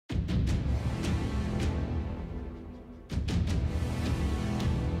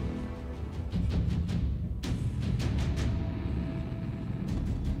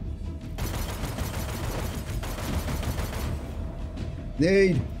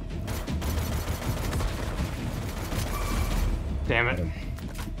Nade. Damn it.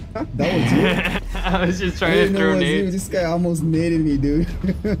 That was you. I was just trying to throw nades. This guy almost naded me, dude.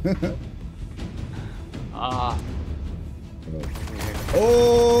 Ah.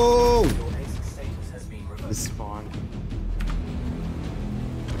 Oh! This spawn.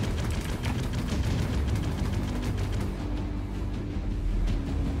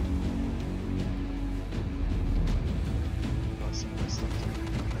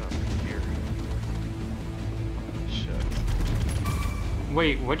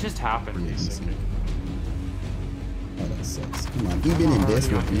 Wait, what just happened? Oh, that sucks. Come on, even in this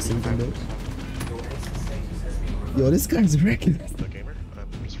with something though. Yo, this guy's wrecking. The gamer? I'm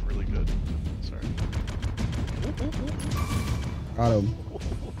just really good. Sorry. Got him.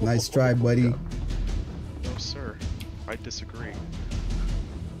 Nice try, buddy. No, sir. I disagree.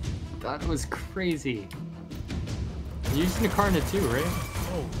 That was crazy. You're using the Karna too, right?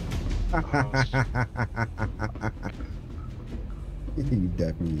 Oh. You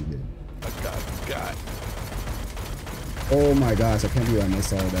definitely did. I got. Oh my gosh, I can't believe I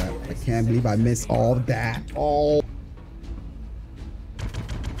missed all that. I can't believe I missed all that. Oh.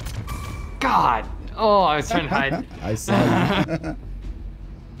 God! Oh, I was trying to hide. I saw you.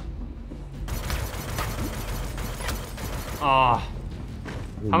 Oh.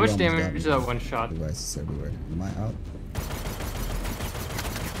 Ooh, How you much almost damage got me. is that one shot? Devices everywhere. Am I out?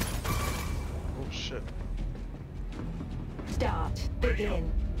 Oh shit. Start.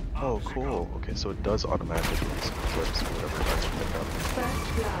 Begin. Oh cool. Okay, so it does automatically release clips or whatever that's picked up.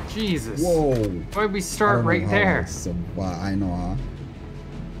 First blood. Jesus. Whoa. Why did we I start don't know right how there? Wow, I know, huh?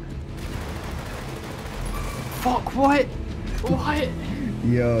 Fuck, what? What?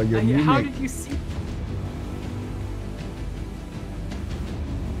 Yo, your mimic. How did you see?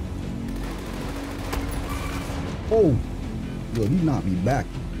 Oh. Yo, he knocked me back.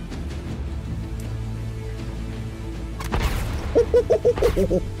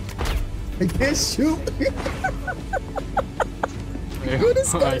 I can't shoot. Yo,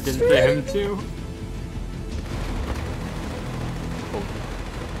 this I guy's did to straight. him too.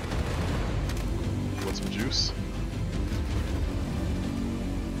 Want some juice?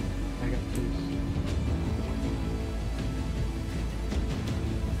 I got juice.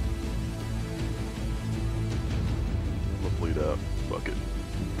 I'm gonna bleed out. Fuck it.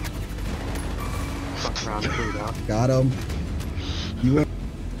 Fuck around and bleed out. Got him. You went.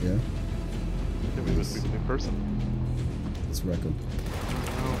 Yeah. Hit me with me in person. Let's wreck him.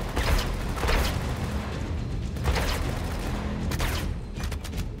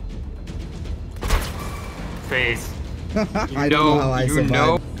 Face. I don't know how I you survived.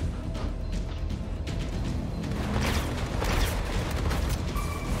 know.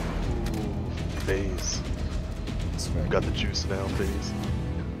 Ooh, phase. Let's wreck Got him. the juice now, phase.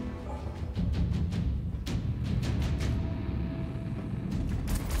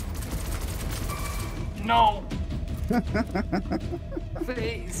 No.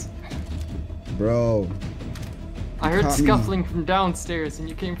 Face. Bro. I heard caught me. scuffling from downstairs, and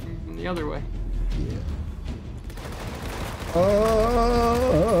you came from the other way. Yeah. Oh.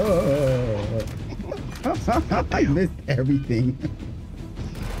 I missed everything.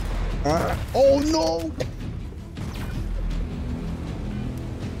 Oh no!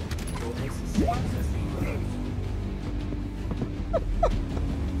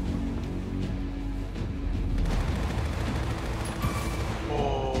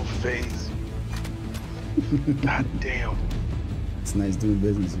 Oh, phase. God damn. It's nice doing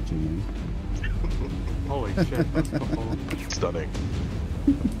business with you, man. Holy shit. Oh. Stunning.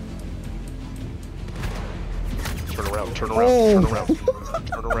 Turn around, turn around, Oh. turn around,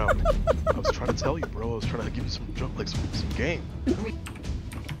 turn around. I was trying to tell you, bro. I was trying to give you some jump, like some game. Yeah,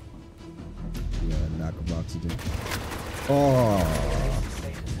 lack of oxygen. Oh.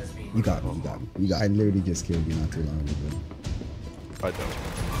 You got me, you got me. You got, I literally just killed you not too long ago. I don't.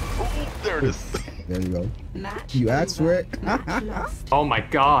 Oh, there it is. There we go. Match You asked for it. over. Match lost. Oh my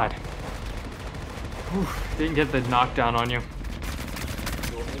god. Whew, didn't get the knockdown on you.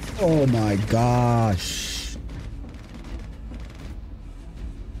 Oh my gosh.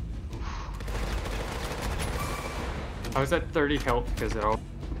 I was at 30 health because it all.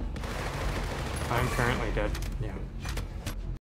 I'm currently dead. Yeah.